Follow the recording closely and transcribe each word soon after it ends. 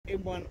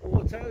M1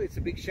 Auto. It's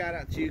a big shout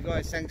out to you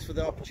guys. Thanks for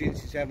the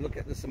opportunity to have a look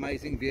at this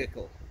amazing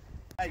vehicle.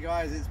 Hey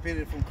guys, it's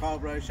Peter from Car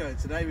Bro Show.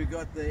 Today we've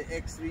got the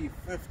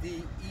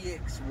X350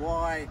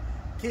 EXY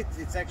kit.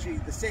 It's actually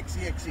the sexy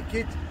EXY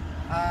kit.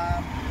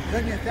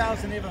 There's only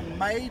 1,000 ever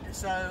made,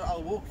 so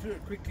I'll walk through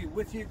it quickly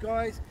with you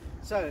guys.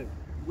 So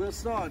we'll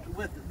start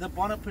with the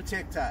bonnet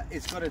protector.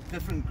 It's got a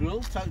different grille,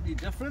 totally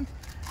different.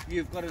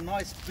 You've got a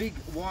nice big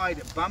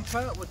wide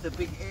bumper with the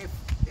big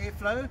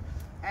airflow,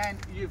 and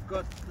you've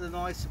got the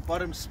nice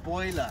bottom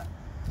spoiler.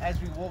 As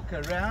we walk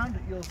around,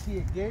 you'll see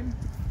again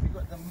we've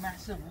got the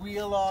massive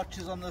wheel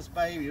arches on this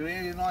baby,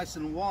 really nice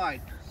and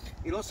wide.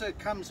 It also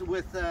comes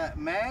with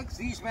mags.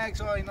 These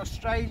mags are in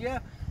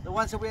Australia, the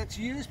ones that we had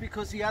to use,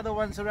 because the other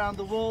ones around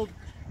the world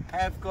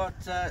have got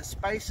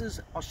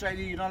spacers.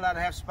 Australia, you're not allowed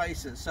to have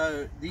spacers,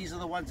 so these are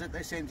the ones that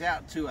they sent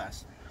out to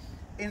us.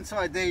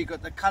 Inside there you've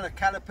got the color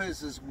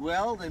calipers as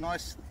well. They're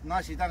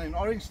nicely done in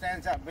orange,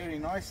 stands out very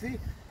nicely.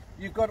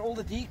 You've got all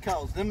the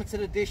decals,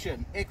 limited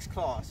edition, X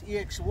Class,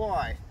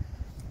 EXY.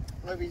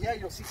 Over here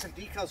you'll see some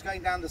decals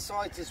going down the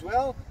sides as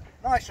well.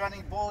 Nice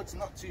running boards,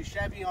 not too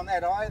shabby on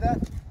that either.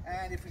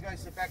 And if we go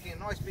to the back here,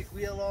 nice big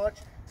wheel arch,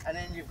 and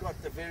then you've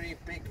got the very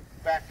big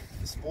back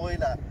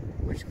spoiler,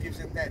 which gives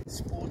it that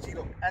sporty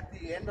look at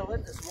the end of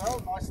it as well.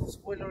 Nice little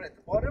spoiler at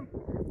the bottom,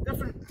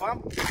 different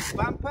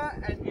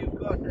bumper, and you've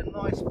got a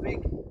nice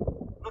big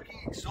looking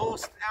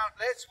exhaust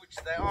outlets, which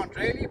they aren't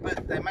really,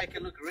 but they make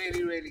it look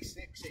really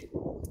sexy.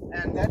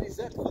 And that is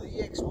it for the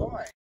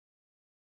EXY.